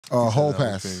Hall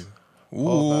pass.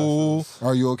 Ooh.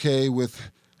 Are you okay with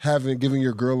giving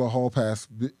your girl a hall pass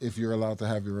if you're allowed to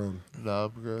have your own? No,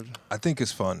 I'm good. I think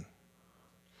it's fun.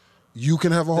 You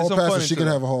can have a hall pass, and she can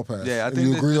have a hall pass. Yeah, I and think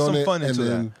you agree there's on some it, fun into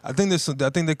that. I think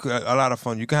there could a lot of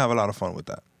fun. You can have a lot of fun with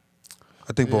that.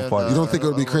 I think both parties. You don't think it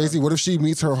would be crazy? What if she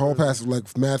meets her hall pass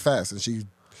like mad fast, and she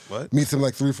meets him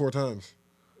like 3-4 times?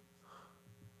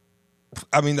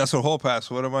 I mean, that's her hall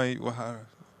pass. What am I?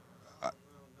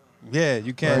 Yeah,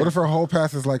 you can. What if her hall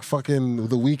pass is like fucking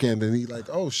the weekend, and he like,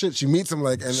 oh shit, she meets him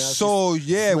like, and so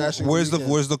yeah, where's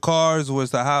the cars?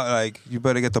 Where's the house? Like, you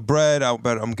better get the bread.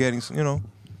 I'm getting, you know.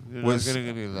 You're not getting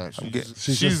any of that.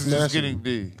 She's just getting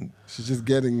D. She's just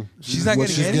getting. She's not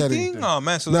getting anything. Oh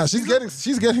man, so she's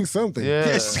getting something.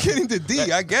 Yeah, she's getting the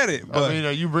D. I get it. But I mean,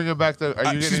 are you bringing back the?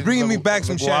 She's bringing me back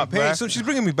some champagne. So she's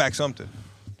bringing me back something.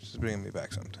 She's bringing me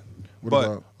back something.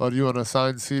 But do you want a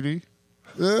signed CD?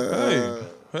 Hey.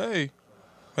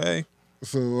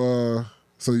 So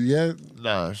yeah.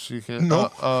 Nah, she can.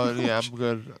 No. Yeah, I'm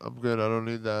good. I don't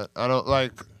need that.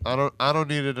 I don't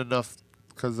need it enough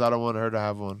because I don't want her to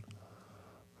have one.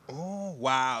 Oh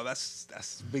wow, that's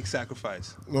a big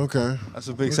sacrifice. Okay. That's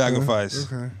a big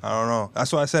sacrifice. Okay. I don't know.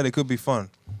 That's why I said it could be fun.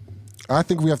 I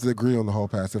think we have to agree on the hall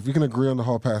pass. If we can agree on the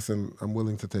hall pass, then I'm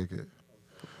willing to take it.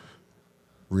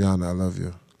 Rihanna, I love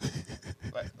you.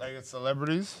 Like it's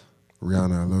celebrities?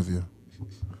 Rihanna, I love you.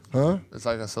 Huh? It's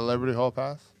like a celebrity hall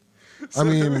pass? I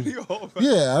mean,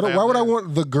 yeah. Why would I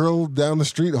want the girl down the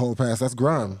street hall pass? That's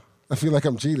grime. I feel like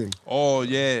I'm cheating. Oh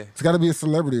yeah. It's got to be a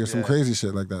celebrity or some crazy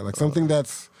shit like that. Like something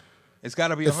that's. It's got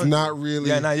to be. It's not really.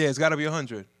 Yeah, it's got to be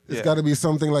 100. It's got to be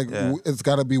something like. It's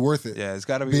got to be worth it. Yeah, it's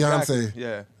got to be Beyonce. Exactly.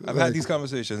 Yeah, I've had these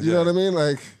conversations. You know what I mean?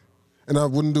 Like. And I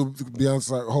wouldn't do Beyonce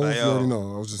like, whole. You already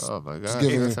know. I was just, oh my God. just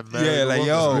giving, like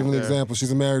yo, giving an example.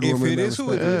 She's a married woman. If it is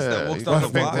who it is that walks down the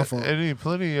block. Any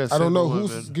plenty of I don't know women.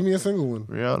 who's. Give me a single one.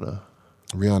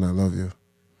 Rihanna, I love you.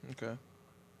 Okay.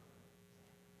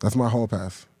 That's my hall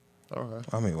pass. Okay.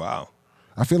 I mean, wow.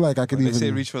 I feel like I could even. They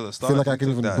say reach for the stars. I feel like I could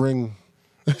even bring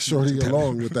Shorty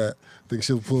along with that. I think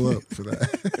she'll pull up for that.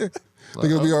 I think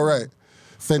it'll be all right.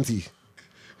 Fenty.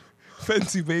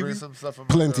 Fenty, baby. Bring some stuff for my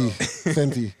Plenty. girl.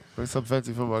 Fenty. Bring some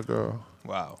Fenty for my girl.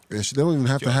 Wow. Yeah, they don't even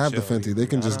have to have the Fenty. They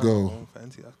can just go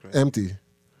Fenty, that's great. empty.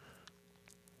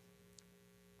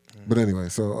 But anyway,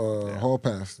 so hall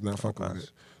pass, not fucking with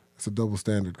it. It's a double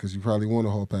standard because you probably want a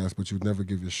hall pass, but you'd never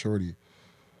give your shorty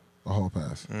a hall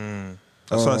pass. That's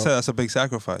what I said. That's a big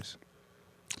sacrifice.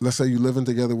 Let's say you're living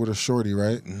together with a shorty,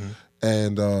 right?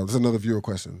 And there's another viewer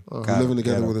question. You're living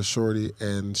together with a shorty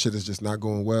and shit is just not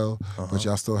going well, but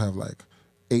y'all still have like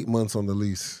 8 months on the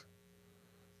lease.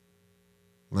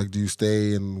 Like, do you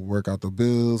stay and work out the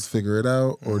bills, figure it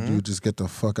out, or do you just get the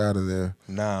fuck out of there?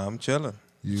 Nah, I'm chilling.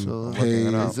 You pay.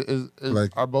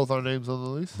 Like, are both our names on the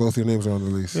lease? Both your names are on the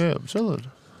lease. Yeah, I'm chilling.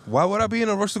 Why would I be in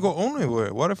a rush to go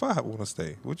anywhere? What if I want to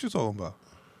stay? What you talking about?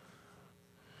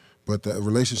 But the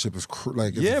relationship is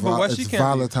like but why she can't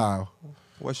volatile. Leave?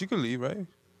 Well, she could leave, right?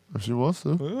 If she wants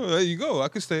to. There you go. I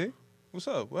could stay. What's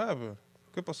up? What happened?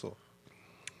 ¿Qué pasó?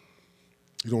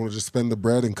 You don't want to just spend the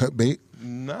bread and cut bait?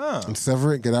 Nah. And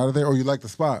sever it, get out of there? Or you like the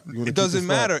spot? It doesn't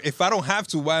matter. If I don't have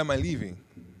to, why am I leaving?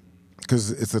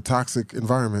 Because it's a toxic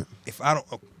environment. If I don't,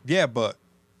 yeah, but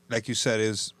like you said,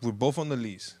 we're both on the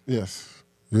lease. Yes.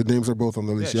 Your names are both on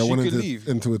the lease. Yeah, Y'all she went could leave.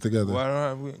 into it together. Why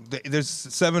don't there's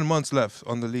 7 months left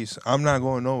on the lease. I'm not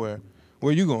going nowhere.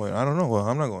 Where you going? I don't know. Well,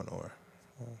 I'm not going nowhere.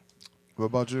 What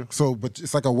about you? So, but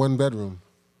it's like a 1-bedroom.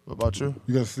 What about you?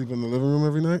 You gotta sleep in the living room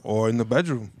every night? Or in the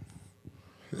bedroom.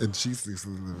 And she sleeps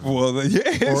in the living room. Well,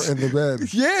 yes. Or in the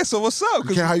bed. Yeah, so what's up?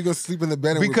 How you gonna sleep in the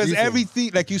bed? Because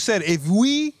everything, like you said, if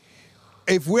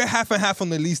we're half and half on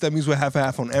the lease, that means we're half and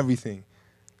half on everything.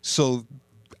 So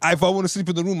if I want to sleep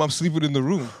in the room, I'm sleeping in the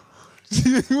room.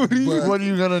 What are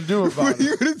you gonna do about it? What are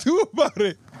you gonna do about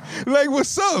it? Like,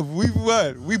 what's up? We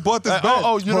bought this bed.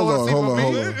 You don't want to sleep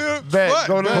with me? Bed.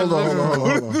 Go to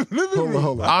the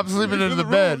Hold on. I'm sleeping in the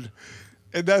bed.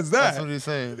 And that's that. That's what he's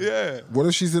saying. Yeah. What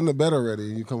if she's in the bed already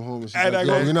and you come home and she's And like,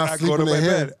 you're not sleeping in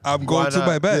here? I'm going to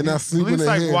my bed. You're not sleeping in here.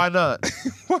 Bleak's like, why not?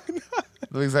 Why not?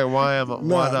 Bleak's like, why not?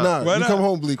 Nah. Why You not? come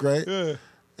home, Bleak, right? Yeah.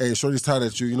 Hey, shorty's tired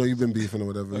at you. You know you've been beefing or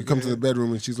whatever. Okay. You come to the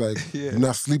bedroom and she's like, you're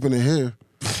not sleeping in here.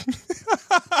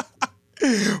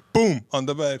 Boom, on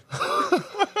the bed.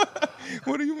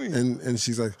 What do you mean? And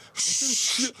she's like,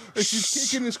 and she's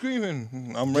kicking and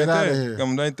screaming. I'm Get right out there. of here.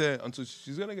 I'm right there until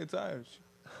she's gonna get tired.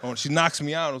 She knocks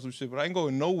me out or some shit, but I ain't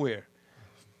going nowhere.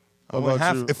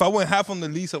 If I went half on the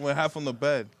lease, I went half on the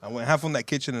bed. I went half on that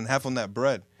kitchen and half on that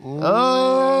bread.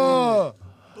 Oh,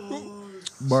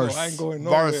 Bars. So I ain't going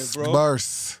nowhere, bro.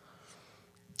 Bars.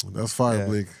 That's fire,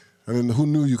 Bleak. And then who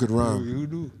knew you could rhyme? Who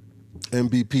knew?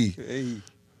 MVP. Hey,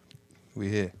 we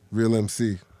here. Real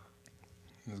MC.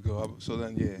 Let's go. So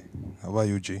then, yeah. How about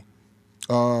you, G?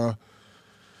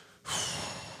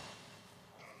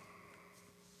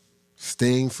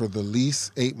 Staying for the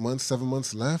lease, 8 months, 7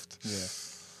 months left. Yeah.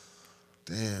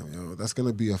 Damn, yo, that's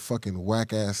gonna be a fucking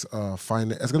whack ass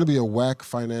It's gonna be a whack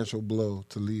financial blow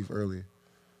to leave early.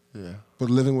 Yeah. But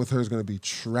living with her is gonna be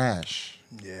trash.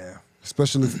 Yeah.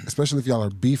 Especially if y'all are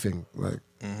beefing. Like,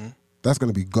 that's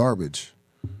gonna be garbage.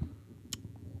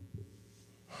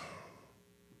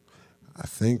 I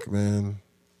think I'm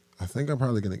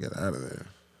probably gonna get out of there.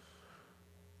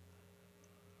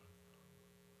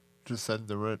 Just send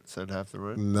the rent. Send half the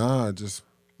rent. Nah, just.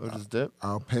 Or just dip.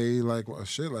 I'll pay like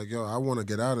shit. Like, yo, I want to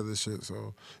get out of this shit.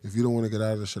 So if you don't want to get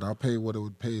out of this shit, I'll pay what it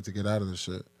would pay to get out of this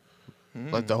shit.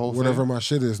 Like the whole whatever thing? my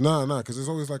shit is. Nah, because it's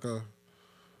always like a.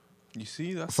 You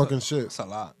see, that's fucking shit. That's a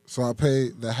lot. So I pay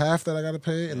the half that I gotta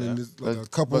pay, and then there's like a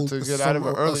couple, But to get out of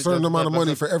it early, a certain amount of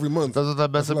money for every month. Doesn't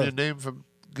that mess that's up your left. name from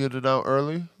getting out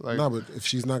early? Like, No, but if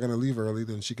she's not gonna leave early,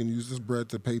 then she can use this bread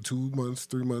to pay 2 months,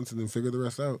 3 months, and then figure the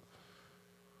rest out.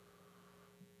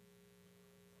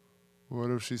 what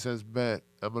if she says, "Bet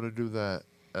I'm gonna do that,"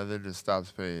 and then just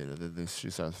stops paying, and then she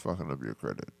starts fucking up your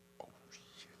credit?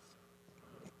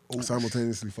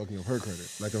 Simultaneously fucking up her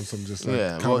credit, like on some just like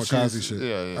well, kamikaze shit.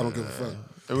 Yeah, I don't give a fuck.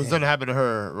 It was gonna happen to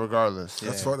her regardless.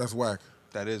 That's whack.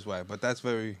 That is whack, but that's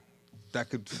very.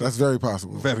 That's very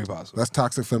possible. Very possible. That's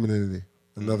toxic femininity.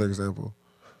 Another example.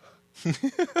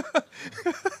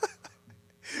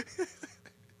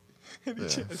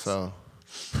 So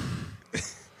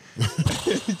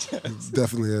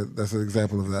Definitely, that's an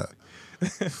example of that.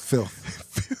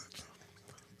 Filth.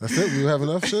 That's it. We have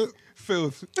enough shit.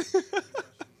 Filth.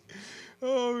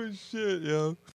 Oh shit, yo.